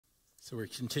So we're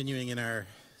continuing in our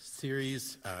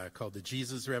series called The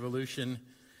Jesus Revolution,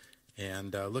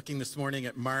 and looking this morning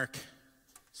at Mark,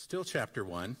 still chapter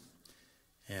 1,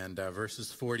 and verses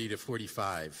 40 to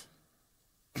 45.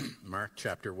 Mark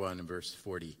chapter 1 and verse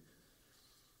 40.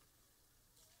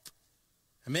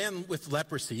 A man with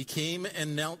leprosy came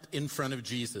and knelt in front of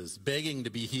Jesus, begging to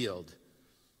be healed.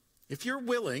 "If you're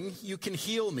willing, you can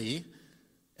heal me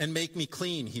and make me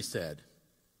clean," he said.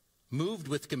 Moved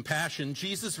with compassion,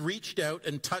 Jesus reached out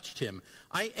and touched him.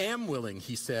 "I am willing,"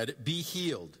 he said, "be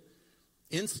healed."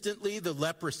 Instantly the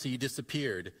leprosy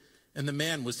disappeared, and the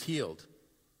man was healed.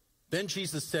 Then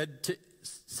Jesus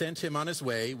sent him on his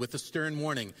way with a stern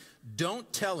warning.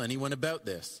 "Don't tell anyone about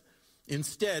this.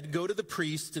 Instead, go to the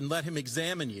priest and let him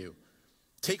examine you.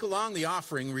 Take along the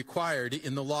offering required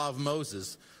in the law of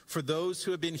Moses for those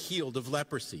who have been healed of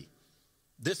leprosy.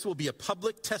 This will be a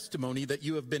public testimony that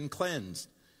you have been cleansed."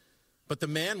 But the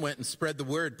man went and spread the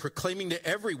word, proclaiming to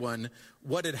everyone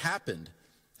what had happened.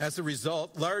 As a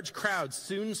result, large crowds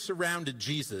soon surrounded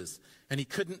Jesus, and he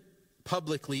couldn't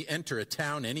publicly enter a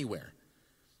town anywhere.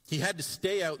 He had to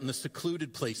stay out in the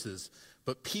secluded places,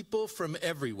 but people from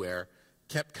everywhere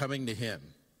kept coming to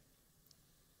him.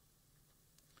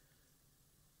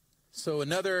 So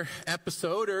another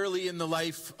episode early in the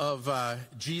life of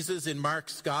Jesus in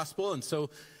Mark's gospel. And so,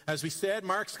 as we said,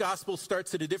 Mark's gospel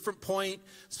starts at a different point,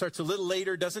 starts a little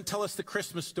later, doesn't tell us the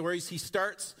Christmas stories. He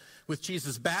starts with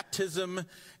Jesus' baptism,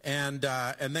 and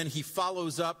then he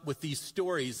follows up with these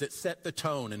stories that set the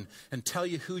tone and tell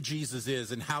you who Jesus is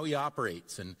and how he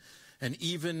operates. And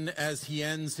even as he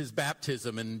ends his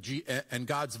baptism and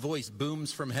God's voice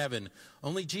booms from heaven,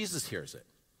 only Jesus hears it.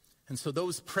 And so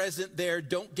those present there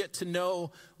don't get to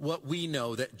know what we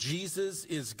know, that Jesus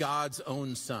is God's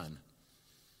own son.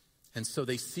 And so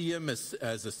they see him as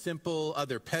a simple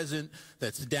other peasant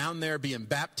that's down there being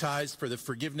baptized for the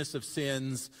forgiveness of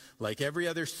sins, like every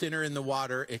other sinner in the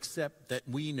water, except that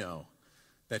we know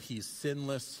that he's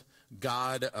sinless,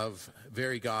 God of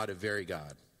very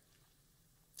God.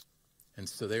 And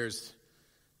so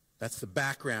that's the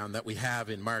background that we have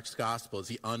in Mark's gospel as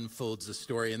he unfolds the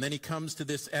story. And then he comes to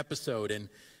this episode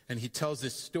and he tells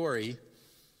this story.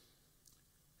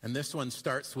 And this one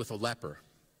starts with a leper.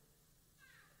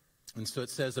 And so it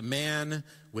says, a man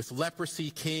with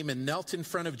leprosy came and knelt in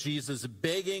front of Jesus,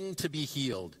 begging to be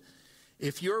healed.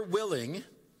 "If you're willing,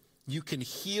 you can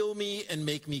heal me and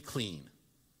make me clean."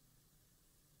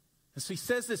 And so he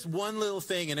says this one little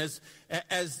thing, and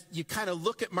as you kind of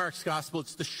look at Mark's gospel,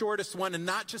 it's the shortest one, and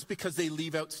not just because they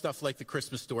leave out stuff like the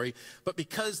Christmas story, but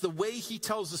because the way he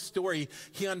tells the story,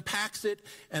 he unpacks it,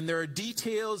 and there are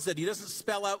details that he doesn't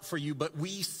spell out for you, but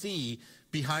we see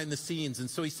behind the scenes. And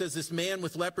so he says this man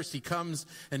with leprosy comes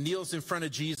and kneels in front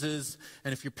of Jesus,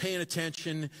 and if you're paying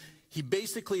attention, he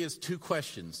basically has two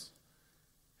questions.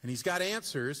 And he's got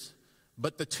answers,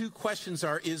 but the two questions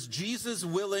are, is Jesus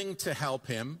willing to help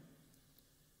him?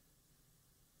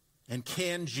 And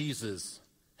can Jesus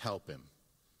help him?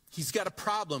 He's got a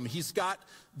problem. He's got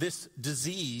this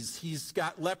disease. He's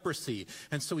got leprosy.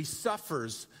 And so he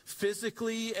suffers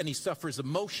physically and he suffers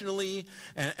emotionally.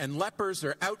 And lepers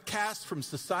are outcast from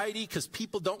society because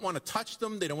people don't want to touch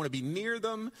them. They don't want to be near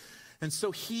them. And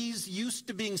so he's used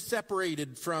to being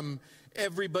separated from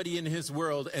everybody in his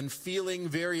world and feeling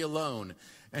very alone.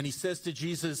 And he says to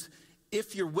Jesus,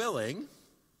 "If you're willing,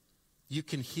 you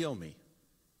can heal me."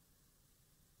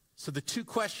 So the two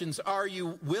questions, are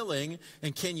you willing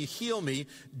and can you heal me?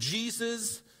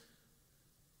 Jesus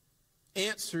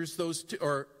answers those two,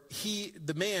 or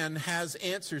the man has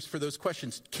answers for those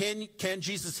questions. Can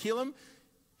Jesus heal him?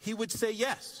 He would say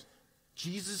yes.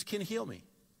 Jesus can heal me,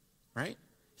 right?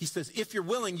 He says, if you're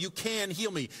willing, you can heal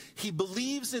me. He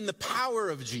believes in the power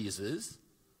of Jesus,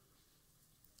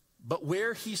 but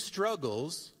where he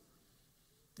struggles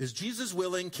is Jesus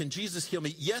willing? Can Jesus heal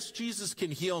me? Yes, Jesus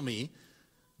can heal me.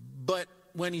 But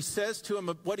when he says to him,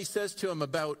 what he says to him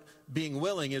about being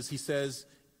willing is he says,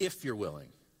 if you're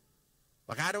willing.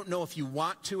 Like, I don't know if you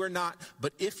want to or not,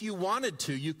 but if you wanted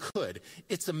to, you could.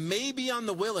 It's a maybe on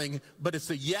the willing, but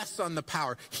it's a yes on the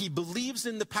power. He believes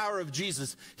in the power of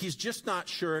Jesus. He's just not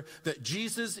sure that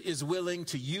Jesus is willing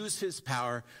to use his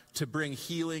power to bring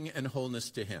healing and wholeness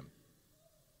to him.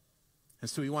 And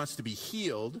so he wants to be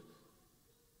healed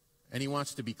and he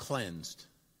wants to be cleansed,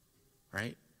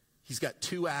 right? He's got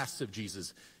two asks of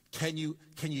Jesus. Can you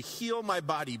heal my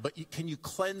body, but can you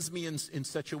cleanse me in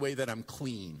such a way that I'm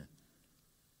clean?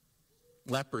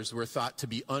 Lepers were thought to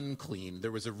be unclean.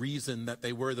 There was a reason that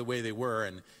they were the way they were,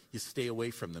 and you stay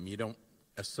away from them. You don't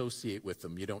associate with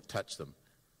them. You don't touch them.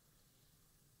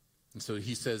 And so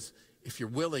he says, if you're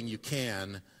willing, you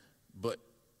can, but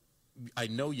I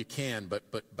know you can,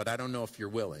 but I don't know if you're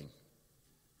willing.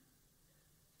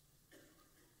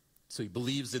 So he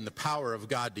believes in the power of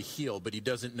God to heal, but he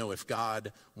doesn't know if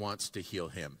God wants to heal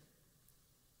him.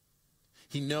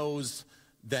 He knows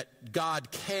that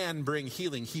God can bring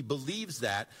healing. He believes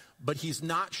that, but he's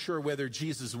not sure whether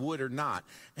Jesus would or not.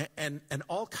 And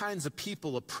all kinds of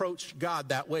people approach God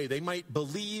that way. They might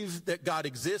believe that God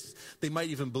exists. They might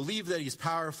even believe that he's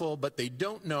powerful, but they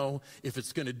don't know if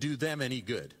it's going to do them any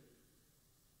good.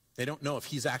 They don't know if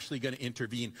he's actually going to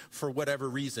intervene for whatever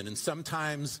reason. And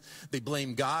sometimes they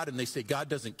blame God and they say, God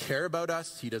doesn't care about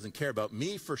us. He doesn't care about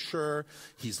me for sure.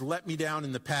 He's let me down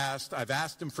in the past. I've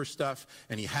asked him for stuff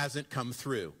and he hasn't come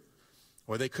through.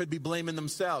 Or they could be blaming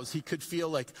themselves. He could feel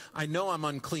like, I know I'm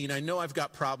unclean. I know I've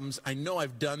got problems. I know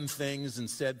I've done things and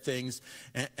said things.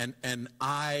 And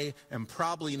I am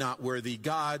probably not worthy.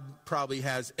 God probably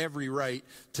has every right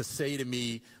to say to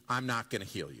me, I'm not going to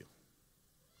heal you.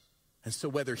 And so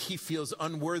whether he feels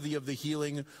unworthy of the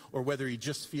healing or whether he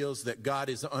just feels that God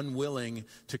is unwilling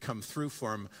to come through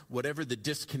for him, whatever the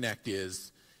disconnect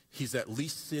is, he's at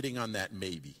least sitting on that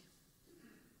maybe.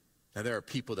 Now, there are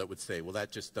people that would say, well,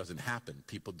 that just doesn't happen.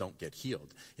 People don't get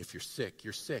healed. If you're sick,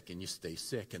 and you stay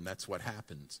sick, and that's what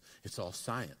happens. It's all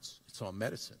science. It's all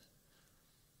medicine.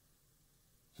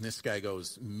 And this guy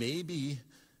goes, maybe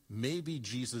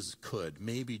Jesus could.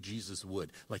 Maybe Jesus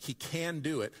would. Like, he can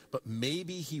do it, but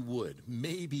maybe he would.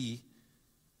 Maybe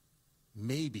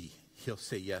he'll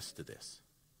say yes to this.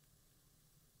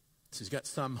 So he's got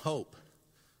some hope,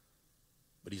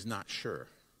 but he's not sure.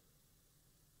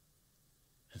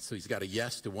 And so he's got a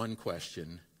yes to one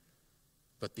question,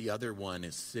 but the other one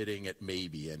is sitting at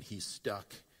maybe, and he's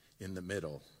stuck in the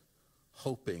middle,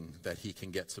 hoping that he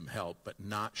can get some help, but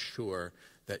not sure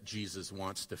that Jesus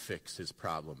wants to fix his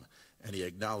problem. And he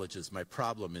acknowledges, my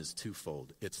problem is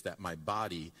twofold. It's that my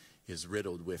body is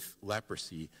riddled with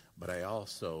leprosy, but I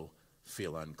also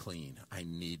feel unclean. I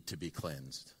need to be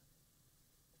cleansed.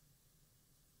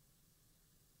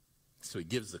 So he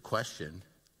gives the question,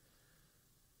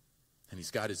 and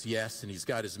he's got his yes and he's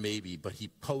got his maybe, but he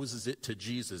poses it to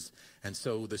Jesus. And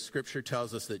so the scripture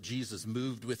tells us that Jesus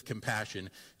moved with compassion.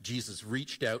 Jesus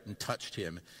reached out and touched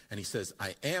him, and he says,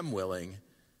 I am willing,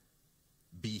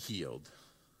 be healed.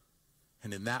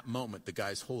 And in that moment, the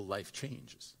guy's whole life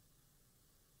changes.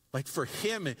 Like, for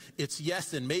him, it's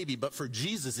yes and maybe, but for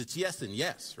Jesus, it's yes and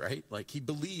yes, right? Like, he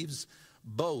believes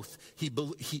both.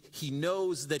 He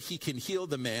knows that he can heal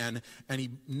the man, and he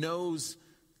knows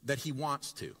that he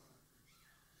wants to.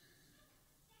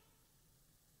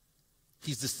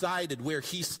 He's decided where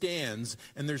he stands,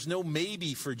 and there's no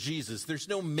maybe for Jesus. There's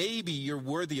no maybe you're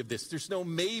worthy of this. There's no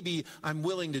maybe I'm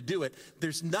willing to do it.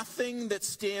 There's nothing that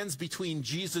stands between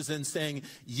Jesus and saying,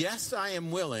 yes, I am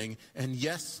willing, and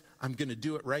yes, I'm going to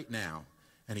do it right now.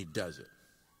 And he does it.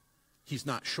 He's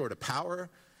not short of power,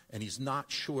 and he's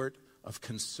not short of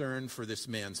concern for this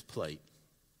man's plight.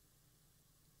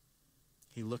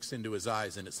 He looks into his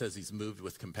eyes, and it says he's moved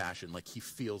with compassion, like he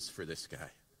feels for this guy.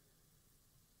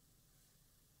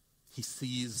 He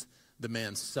sees the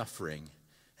man suffering,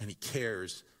 and he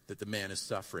cares that the man is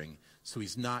suffering. So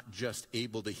he's not just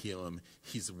able to heal him,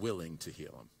 he's willing to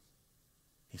heal him.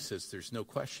 He says, there's no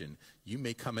question. You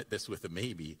may come at this with a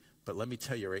maybe, but let me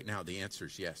tell you right now, the answer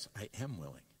is yes, I am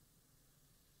willing.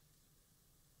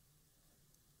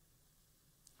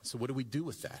 So what do we do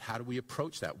with that? How do we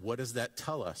approach that? What does that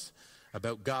tell us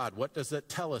about God? What does that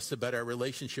tell us about our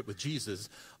relationship with Jesus,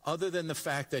 other than the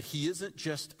fact that he isn't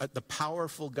just the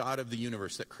powerful God of the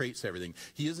universe that creates everything?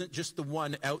 He isn't just the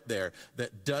one out there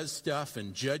that does stuff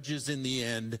and judges in the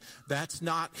end. That's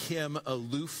not him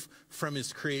aloof from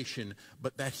his creation,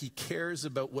 but that he cares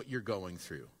about what you're going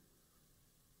through.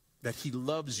 That he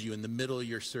loves you in the middle of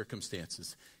your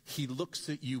circumstances. He looks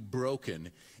at you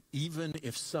broken, even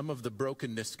if some of the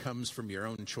brokenness comes from your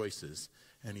own choices.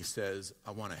 And he says,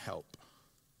 I want to help.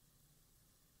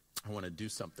 I want to do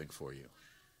something for you.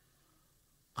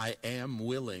 I am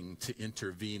willing to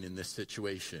intervene in this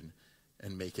situation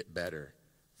and make it better.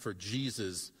 For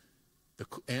Jesus, the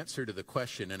answer to the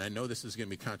question, and I know this is going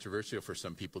to be controversial for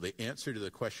some people, the answer to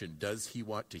the question, does he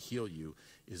want to heal you,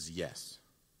 is yes.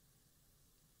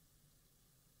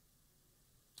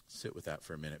 Sit with that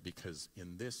for a minute, because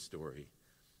in this story,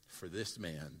 for this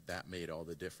man, that made all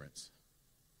the difference.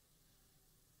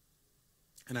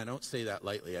 And I don't say that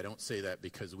lightly. I don't say that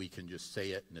because we can just say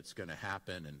it and it's going to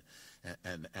happen.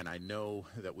 And I know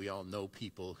that we all know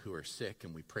people who are sick,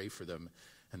 and we pray for them,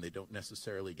 and they don't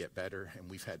necessarily get better. And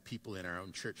we've had people in our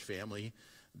own church family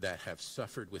that have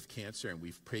suffered with cancer, and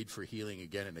we've prayed for healing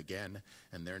again and again,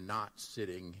 and they're not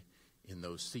sitting in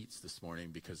those seats this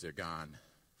morning because they're gone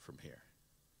from here.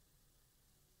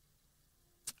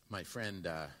 my friend,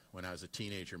 when I was a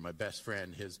teenager, my best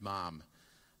friend, his mom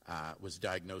was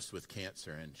diagnosed with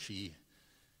cancer, and she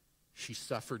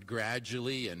suffered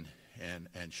gradually, and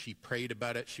she prayed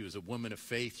about it. She was a woman of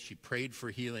faith. She prayed for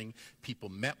healing. People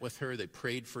met with her. They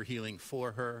prayed for healing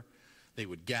for her. They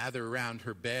would gather around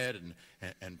her bed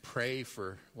and pray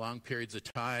for long periods of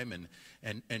time.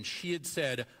 And she had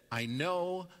said, I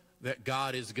know that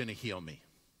God is going to heal me.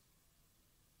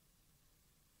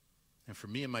 And for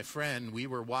me and my friend, we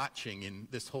were watching in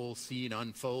this whole scene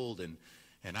unfold,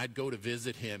 and I'd go to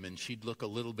visit him, and she'd look a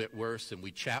little bit worse, and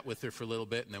we'd chat with her for a little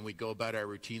bit, and then we'd go about our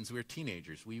routines. We were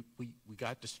teenagers. We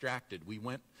got distracted. We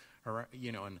went around,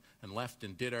 and left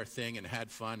and did our thing and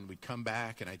had fun. We'd come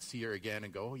back, and I'd see her again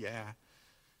and go, oh, yeah,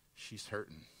 she's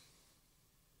hurting.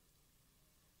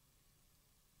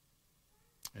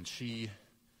 And she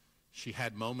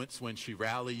had moments when she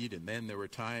rallied, and then there were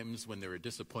times when there were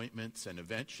disappointments, and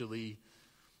eventually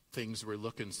things were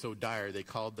looking so dire, they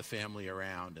called the family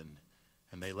around,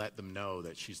 and they let them know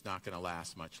that she's not going to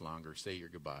last much longer. Say your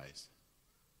goodbyes.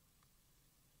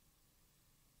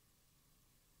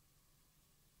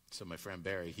 So my friend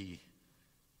Barry, he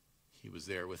was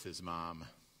there with his mom.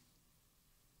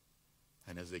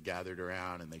 And as they gathered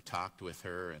around and they talked with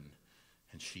her,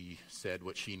 and she said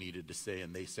what she needed to say,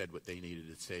 and they said what they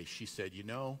needed to say, she said,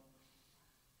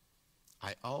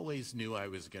 I always knew I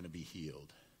was going to be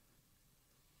healed.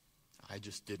 I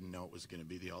just didn't know it was going to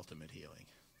be the ultimate healing.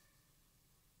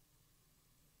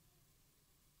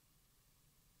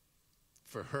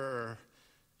 For her,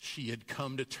 she had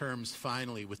come to terms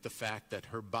finally with the fact that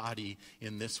her body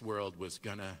in this world was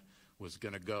gonna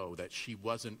go, that she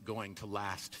wasn't going to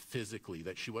last physically,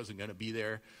 that she wasn't going to be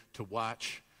there to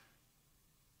watch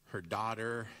her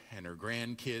daughter and her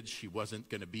grandkids. She wasn't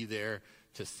going to be there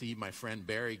to see my friend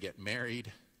Barry get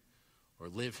married or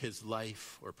live his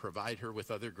life or provide her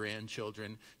with other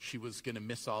grandchildren. She was going to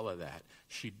miss all of that.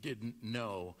 She didn't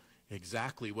know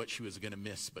exactly what she was going to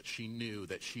miss, but she knew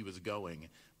that she was going.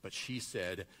 But she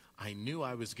said, I knew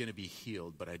I was going to be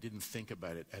healed, but I didn't think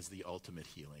about it as the ultimate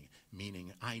healing,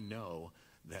 meaning I know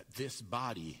that this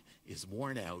body is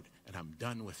worn out and I'm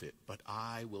done with it, but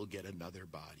I will get another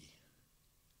body.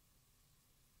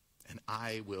 And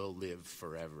I will live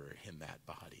forever in that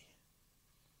body.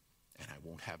 And I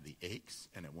won't have the aches,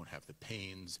 and I won't have the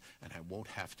pains, and I won't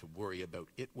have to worry about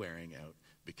it wearing out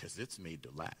because it's made to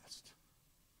last.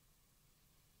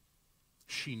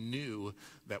 She knew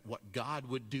that what God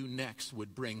would do next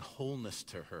would bring wholeness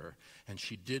to her, and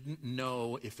she didn't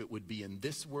know if it would be in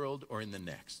this world or in the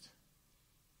next.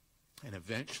 And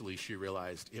eventually she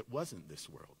realized it wasn't this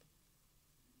world.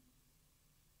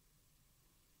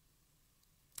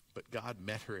 But God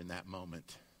met her in that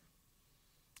moment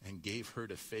and gave her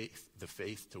the faith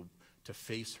to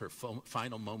face her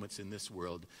final moments in this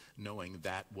world, knowing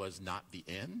that was not the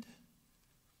end,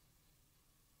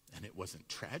 and it wasn't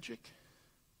tragic,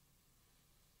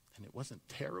 and it wasn't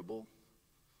terrible,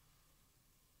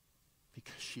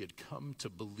 because she had come to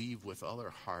believe with all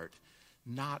her heart,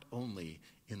 not only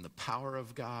in the power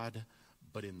of God,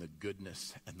 but in the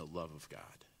goodness and the love of God.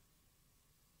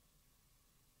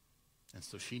 And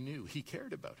so she knew he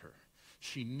cared about her.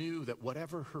 She knew that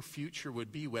whatever her future would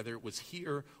be, whether it was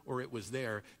here or it was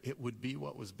there, it would be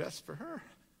what was best for her.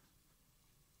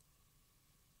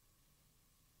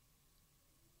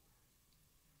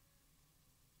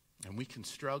 And we can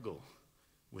struggle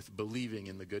with believing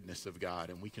in the goodness of God,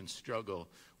 and we can struggle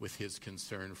with his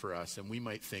concern for us. And we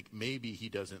might think, maybe he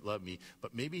doesn't love me,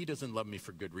 but maybe he doesn't love me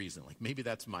for good reason. Like, maybe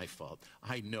that's my fault.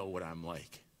 I know what I'm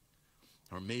like.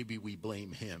 Or maybe we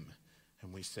blame him,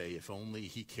 and we say, if only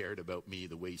he cared about me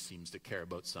the way he seems to care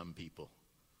about some people.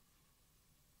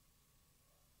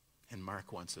 And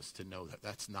Mark wants us to know that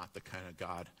that's not the kind of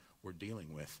God we're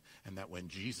dealing with, and that when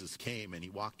Jesus came and he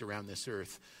walked around this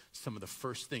earth, some of the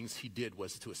first things he did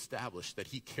was to establish that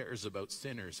he cares about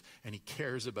sinners, and he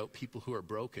cares about people who are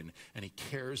broken, and he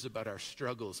cares about our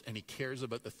struggles, and he cares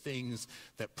about the things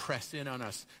that press in on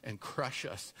us and crush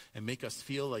us and make us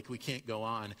feel like we can't go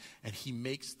on, and he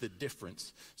makes the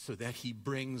difference so that he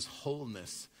brings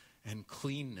wholeness and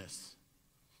cleanness.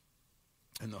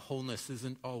 And the wholeness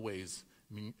doesn't always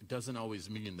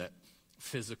mean that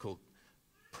physical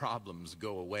problems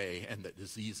go away and that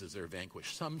diseases are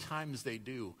vanquished. Sometimes they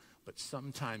do, but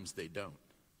sometimes they don't.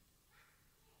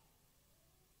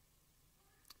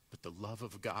 But the love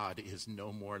of God is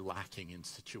no more lacking in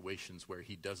situations where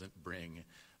he doesn't bring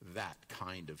that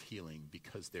kind of healing,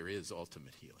 because there is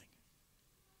ultimate healing.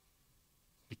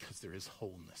 Because there is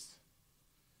wholeness.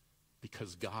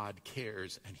 Because God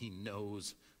cares and he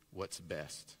knows what's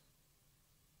best.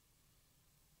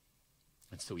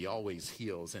 And so he always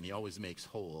heals and he always makes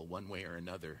whole one way or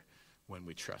another when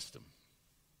we trust him.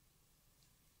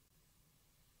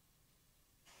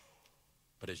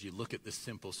 But as you look at this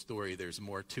simple story, there's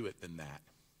more to it than that.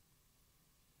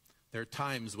 There are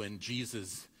times when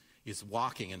Jesus is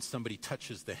walking and somebody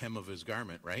touches the hem of his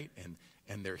garment, right?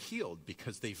 And they're healed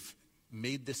because they've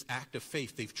made this act of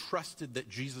faith. They've trusted that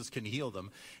Jesus can heal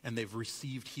them, and they've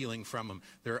received healing from him.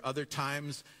 There are other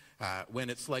times when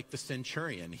it's like the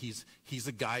centurion. He's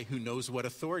a guy who knows what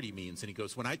authority means. And he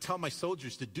goes, when I tell my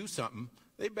soldiers to do something,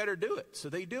 they better do it. So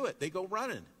they do it. They go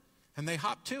running, and they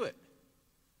hop to it.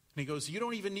 And he goes, you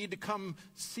don't even need to come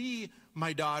see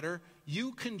my daughter.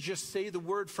 You can just say the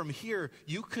word from here.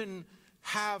 You can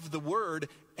have the word,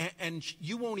 and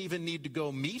you won't even need to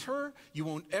go meet her. You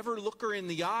won't ever look her in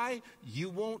the eye. You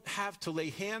won't have to lay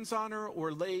hands on her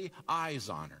or lay eyes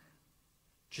on her.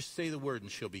 Just say the word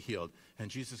and she'll be healed. And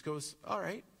Jesus goes, all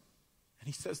right. And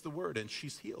he says the word and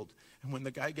she's healed. And when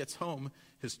the guy gets home,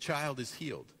 his child is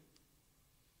healed.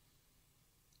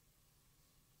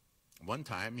 One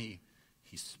time he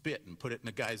spit and put it in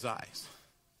the guy's eyes.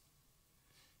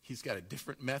 He's got a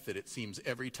different method, it seems,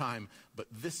 every time. But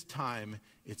this time,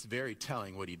 it's very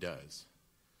telling what he does.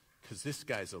 Because this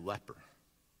guy's a leper.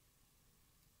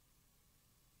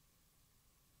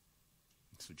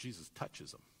 So Jesus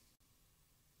touches him.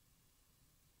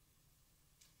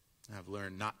 I've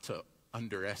learned not to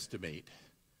underestimate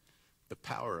the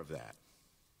power of that.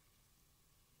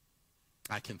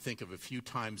 I can think of a few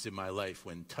times in my life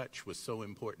when touch was so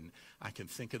important. I can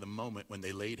think of the moment when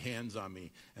they laid hands on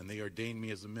me and they ordained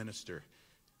me as a minister.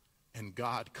 And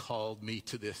God called me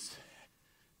to this.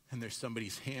 And there's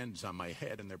somebody's hands on my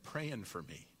head and they're praying for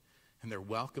me. And they're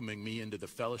welcoming me into the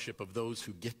fellowship of those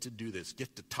who get to do this,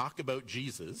 get to talk about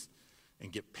Jesus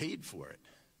and get paid for it.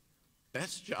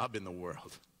 Best job in the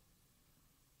world.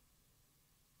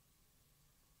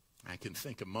 I can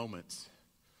think of moments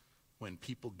when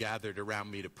people gathered around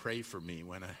me to pray for me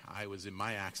when I was in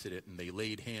my accident and they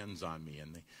laid hands on me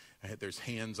and there's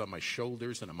hands on my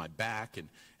shoulders and on my back and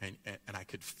I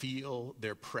could feel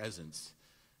their presence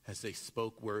as they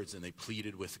spoke words and they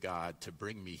pleaded with God to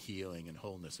bring me healing and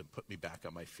wholeness and put me back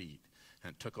on my feet.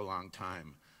 And it took a long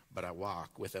time, but I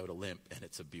walk without a limp and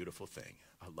it's a beautiful thing.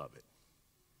 I love it.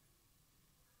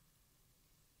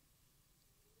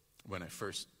 When I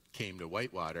first came to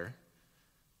Whitewater,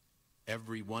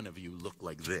 every one of you looked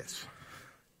like this,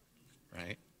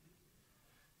 right?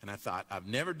 And I thought, I've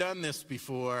never done this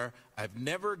before. I've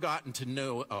never gotten to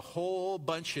know a whole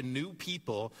bunch of new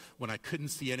people when I couldn't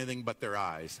see anything but their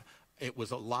eyes. It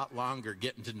was a lot longer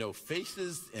getting to know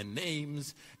faces and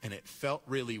names, and it felt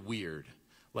really weird.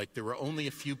 Like there were only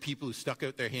a few people who stuck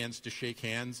out their hands to shake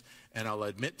hands, and I'll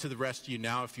admit to the rest of you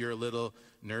now, if you're a little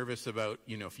nervous about,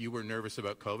 if you were nervous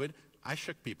about COVID, I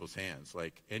shook people's hands.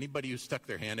 Like anybody who stuck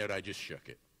their hand out, I just shook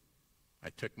it.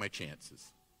 I took my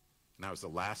chances. And I was the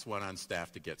last one on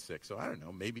staff to get sick. So I don't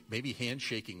know, maybe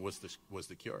handshaking was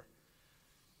the cure.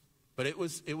 But it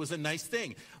was a nice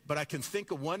thing. But I can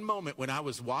think of one moment when I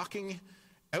was walking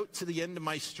out to the end of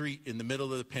my street in the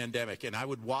middle of the pandemic, and I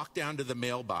would walk down to the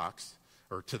mailbox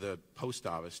or to the post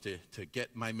office to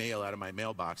get my mail out of my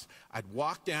mailbox. I'd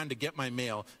walk down to get my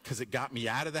mail because it got me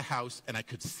out of the house and I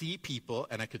could see people,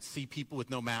 and I could see people with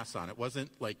no masks on. It wasn't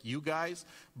like you guys,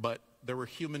 but there were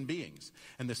human beings.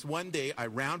 And this one day I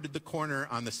rounded the corner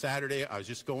on the Saturday. I was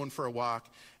just going for a walk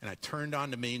and I turned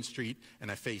onto Main Street and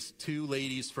I faced two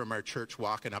ladies from our church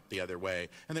walking up the other way.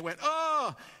 And they went,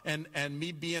 oh, and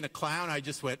me being a clown, I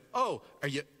just went, oh,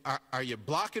 are you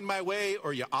blocking my way or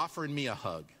are you offering me a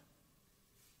hug?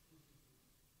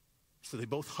 So they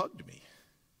both hugged me.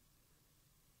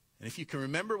 And if you can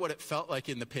remember what it felt like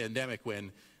in the pandemic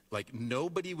when like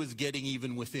nobody was getting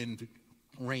even within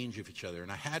range of each other,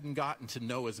 and I hadn't gotten to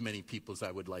know as many people as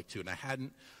I would like to, and I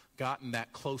hadn't gotten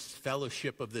that close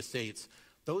fellowship of the saints,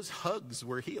 those hugs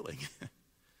were healing.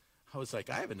 I was like,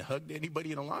 I haven't hugged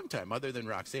anybody in a long time other than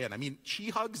Roxanne. I mean, she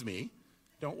hugs me,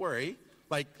 don't worry.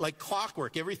 Like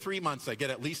clockwork, every 3 months I get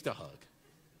at least a hug.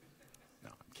 No,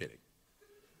 I'm kidding.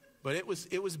 But it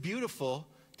was beautiful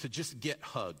to just get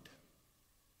hugged.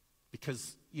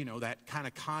 Because, that kind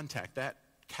of contact, that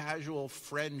casual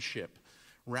friendship,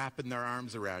 wrapping their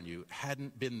arms around you,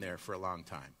 hadn't been there for a long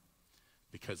time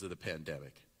because of the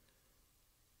pandemic.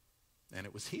 And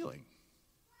it was healing.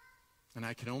 And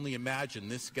I can only imagine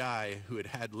this guy who had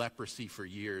had leprosy for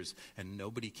years and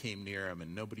nobody came near him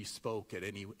and nobody spoke at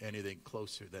anything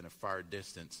closer than a far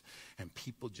distance. And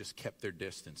people just kept their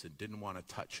distance and didn't want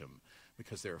to touch him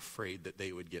because they're afraid that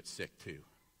they would get sick too.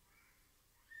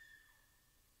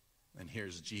 And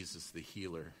here's Jesus, the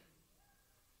healer.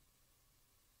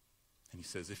 And he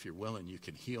says, if you're willing, you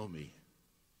can heal me.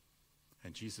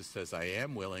 And Jesus says, I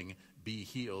am willing, be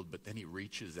healed. But then he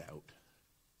reaches out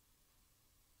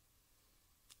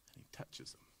and he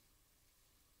touches him.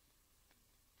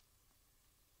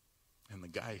 And the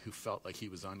guy who felt like he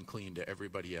was unclean to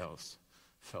everybody else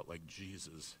felt like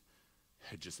Jesus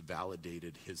had just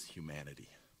validated his humanity.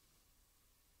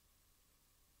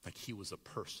 Like he was a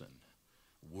person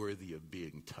worthy of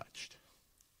being touched.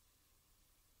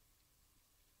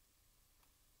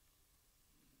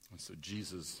 And so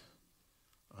Jesus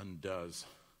undoes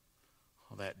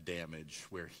all that damage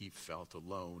where he felt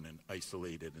alone and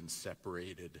isolated and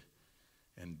separated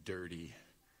and dirty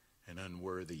and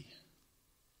unworthy.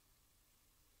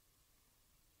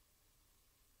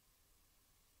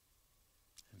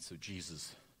 And so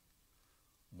Jesus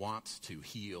wants to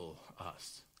heal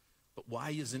us. But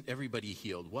why isn't everybody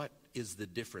healed? What is the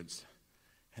difference?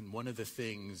 And one of the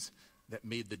things that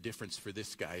made the difference for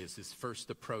this guy is his first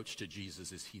approach to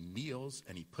Jesus is he kneels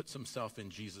and he puts himself in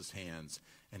Jesus' hands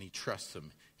and he trusts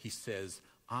him. He says,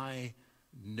 I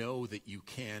know that you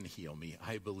can heal me.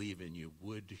 I believe in you.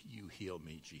 Would you heal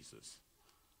me, Jesus?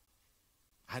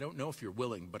 I don't know if you're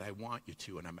willing, but I want you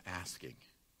to, and I'm asking.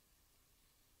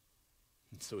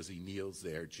 And so as he kneels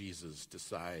there, Jesus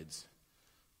decides,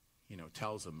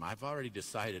 tells him, I've already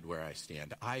decided where I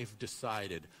stand. I've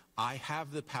decided I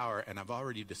have the power, and I've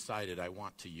already decided I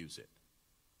want to use it.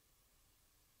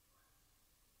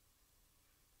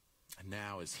 And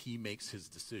now as he makes his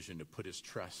decision to put his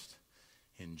trust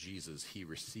in Jesus, he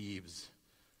receives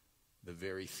the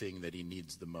very thing that he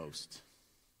needs the most.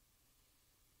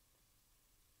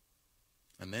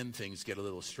 And then things get a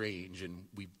little strange, and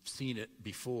we've seen it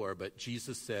before, but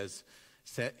Jesus says,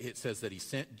 it says that he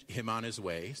sent him on his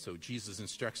way. So Jesus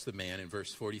instructs the man in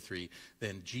verse 43.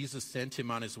 Then Jesus sent him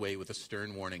on his way with a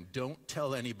stern warning. Don't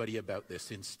tell anybody about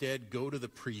this. Instead, go to the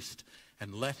priest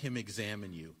and let him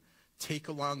examine you. Take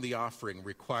along the offering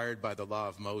required by the law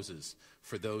of Moses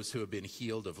for those who have been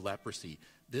healed of leprosy.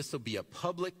 This will be a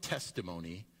public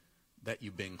testimony that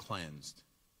you've been cleansed.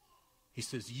 He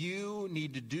says, you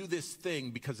need to do this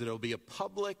thing because it'll be a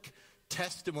public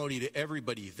testimony to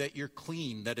everybody that you're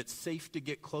clean, that it's safe to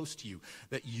get close to you,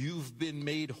 that you've been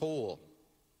made whole.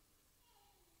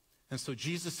 And so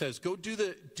Jesus says, go do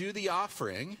the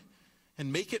offering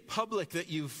and make it public that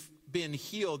you've been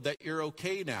healed, that you're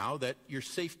okay now, that you're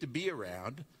safe to be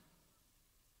around.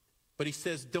 But he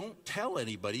says, don't tell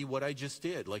anybody what I just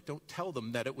did. Like, don't tell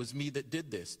them that it was me that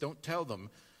did this. Don't tell them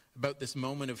about this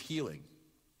moment of healing.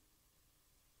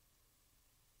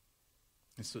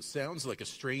 And so it sounds like a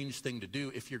strange thing to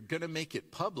do. If you're going to make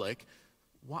it public,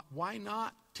 why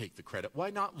not take the credit?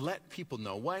 Why not let people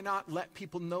know? Why not let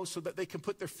people know so that they can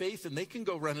put their faith and they can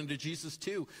go run into Jesus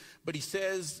too? But he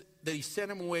says that he sent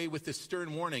him away with this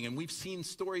stern warning. And we've seen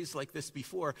stories like this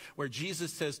before where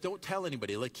Jesus says, don't tell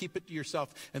anybody, like keep it to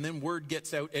yourself. And then word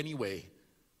gets out anyway.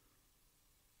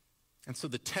 And so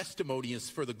the testimony is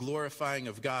for the glorifying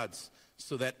of God's,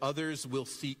 so that others will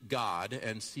seek God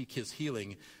and seek his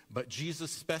healing. But Jesus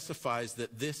specifies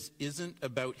that this isn't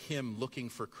about him looking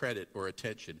for credit or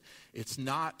attention. It's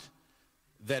not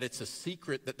that it's a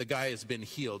secret that the guy has been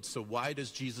healed. So why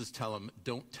does Jesus tell him,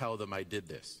 don't tell them I did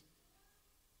this?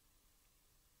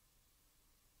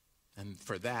 And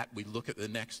for that, we look at the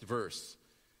next verse.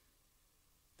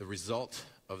 The result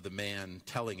of the man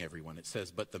telling everyone. It says,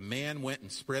 but the man went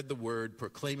and spread the word,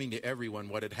 proclaiming to everyone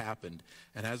what had happened.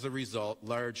 And as a result,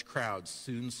 large crowds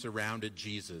soon surrounded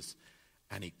Jesus,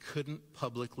 and he couldn't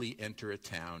publicly enter a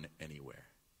town anywhere.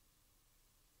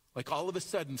 Like all of a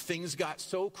sudden, things got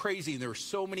so crazy, and there were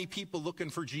so many people looking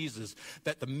for Jesus,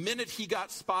 that the minute he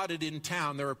got spotted in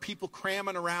town, there were people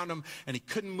cramming around him, and he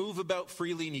couldn't move about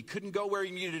freely, and he couldn't go where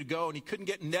he needed to go, and he couldn't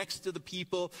get next to the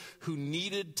people who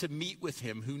needed to meet with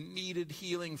him, who needed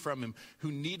healing from him,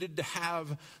 who needed to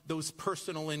have those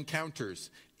personal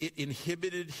encounters. It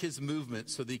inhibited his movement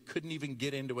so that he couldn't even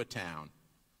get into a town.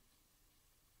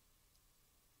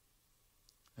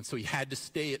 And so he had to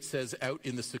stay, it says, out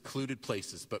in the secluded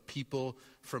places. But people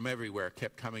from everywhere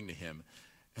kept coming to him.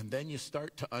 And then you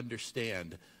start to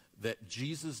understand that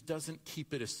Jesus doesn't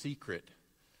keep it a secret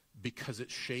because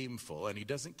it's shameful. And he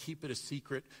doesn't keep it a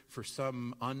secret for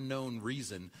some unknown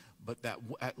reason. But that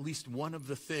at least one of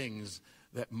the things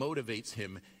that motivates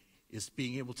him is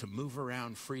being able to move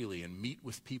around freely and meet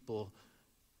with people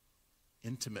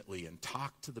intimately and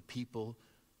talk to the people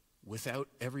without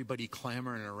everybody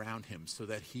clamoring around him, so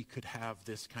that he could have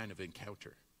this kind of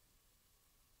encounter.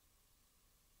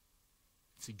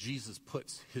 See, Jesus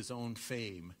puts his own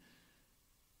fame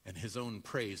and his own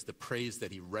praise, the praise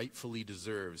that he rightfully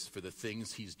deserves for the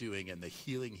things he's doing and the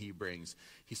healing he brings,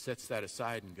 he sets that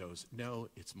aside and goes, no,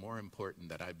 it's more important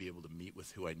that I be able to meet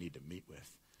with who I need to meet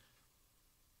with,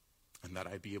 and that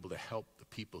I be able to help the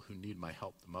people who need my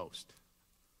help the most.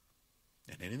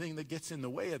 And anything that gets in the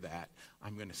way of that,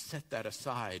 I'm going to set that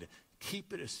aside,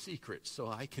 keep it a secret so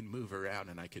I can move around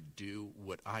and I could do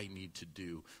what I need to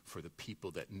do for the people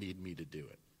that need me to do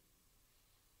it.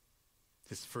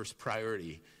 His first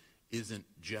priority isn't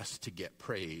just to get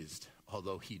praised,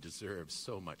 although he deserves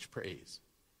so much praise.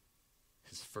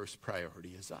 His first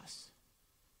priority is us.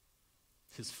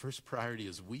 His first priority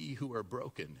is we who are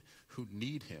broken, who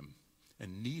need him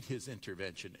and need his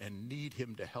intervention and need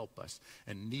him to help us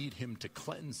and need him to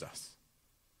cleanse us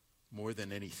more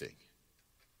than anything.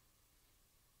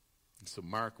 And so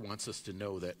Mark wants us to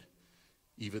know that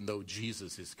even though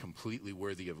Jesus is completely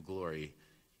worthy of glory,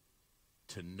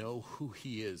 to know who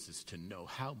he is to know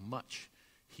how much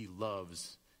he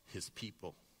loves his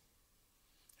people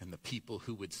and the people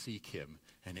who would seek him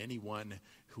and anyone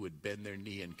who would bend their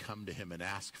knee and come to him and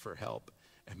ask for help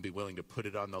and be willing to put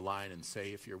it on the line and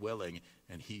say, if you're willing,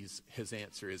 and his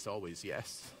answer is always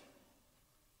yes.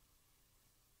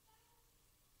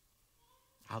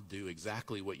 I'll do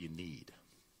exactly what you need.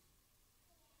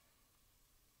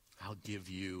 I'll give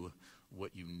you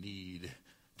what you need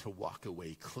to walk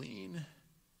away clean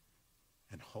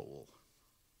and whole,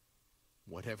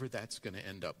 whatever that's going to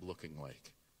end up looking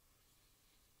like.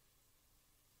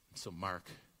 So Mark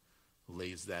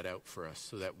lays that out for us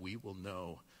so that we will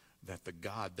know that the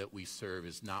God that we serve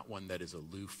is not one that is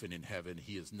aloof and in heaven.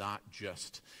 He is not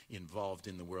just involved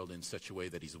in the world in such a way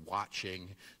that he's watching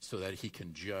so that he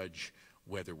can judge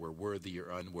whether we're worthy or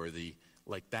unworthy.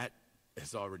 Like that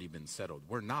has already been settled.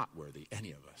 We're not worthy,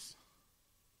 any of us.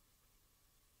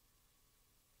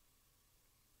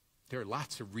 There are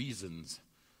lots of reasons,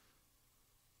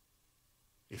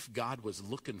 if God was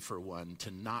looking for one,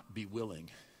 to not be willing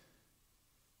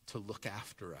to look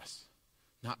after us,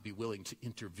 not be willing to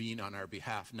intervene on our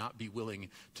behalf, not be willing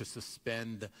to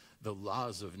suspend the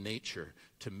laws of nature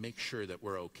to make sure that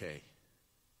we're okay.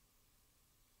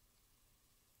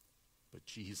 But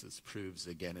Jesus proves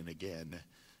again and again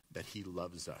that he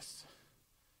loves us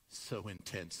so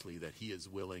intensely that he is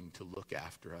willing to look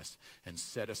after us and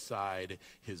set aside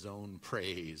his own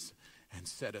praise and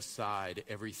set aside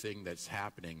everything that's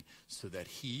happening so that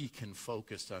he can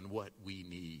focus on what we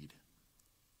need.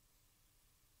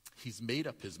 He's made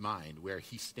up his mind where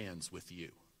he stands with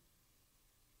you.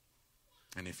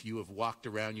 And if you have walked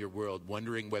around your world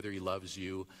wondering whether he loves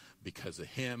you because of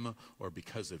him or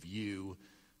because of you,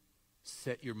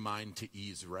 set your mind to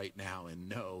ease right now and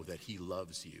know that he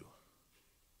loves you.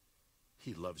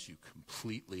 He loves you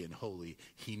completely and wholly.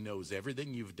 He knows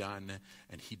everything you've done,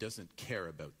 and he doesn't care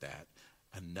about that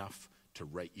enough to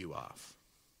write you off.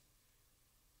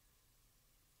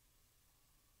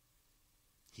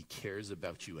 He cares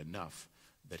about you enough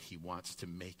that he wants to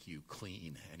make you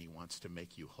clean, and he wants to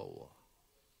make you whole.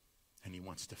 And he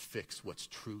wants to fix what's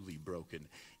truly broken,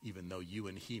 even though you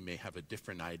and he may have a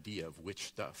different idea of which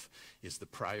stuff is the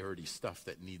priority stuff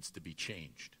that needs to be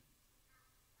changed.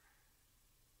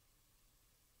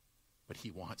 But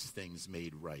he wants things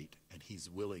made right, and he's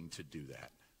willing to do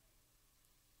that.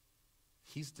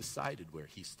 He's decided where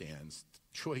he stands. The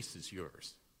choice is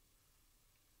yours.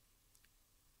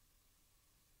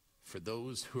 For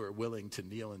those who are willing to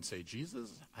kneel and say, Jesus,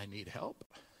 I need help.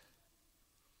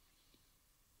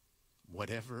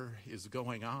 Whatever is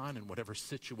going on and whatever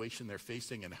situation they're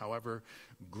facing and however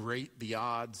great the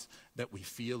odds that we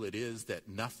feel it is that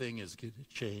nothing is going to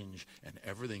change and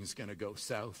everything's going to go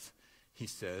south, he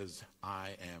says,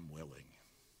 I am willing.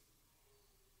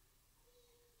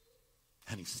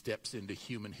 And he steps into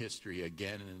human history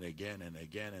again and again and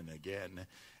again and again,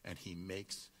 and he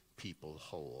makes people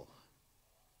whole.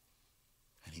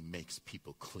 And he makes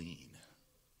people clean.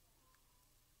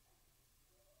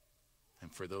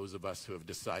 And for those of us who have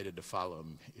decided to follow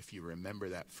him, if you remember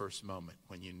that first moment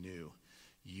when you knew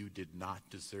you did not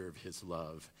deserve his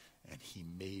love, and he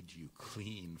made you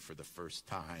clean for the first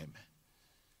time,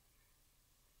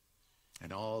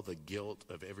 and all the guilt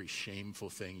of every shameful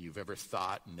thing you've ever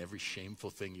thought and every shameful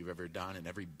thing you've ever done and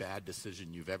every bad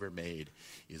decision you've ever made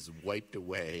is wiped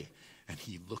away, and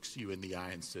he looks you in the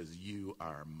eye and says, you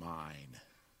are mine.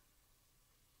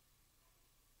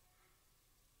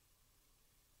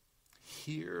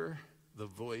 Hear the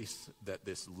voice that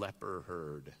this leper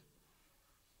heard.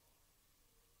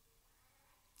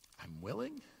 I'm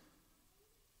willing.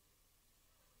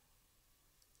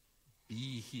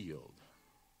 Be healed.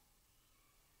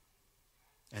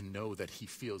 and know that he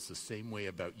feels the same way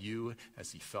about you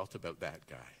as he felt about that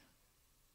guy.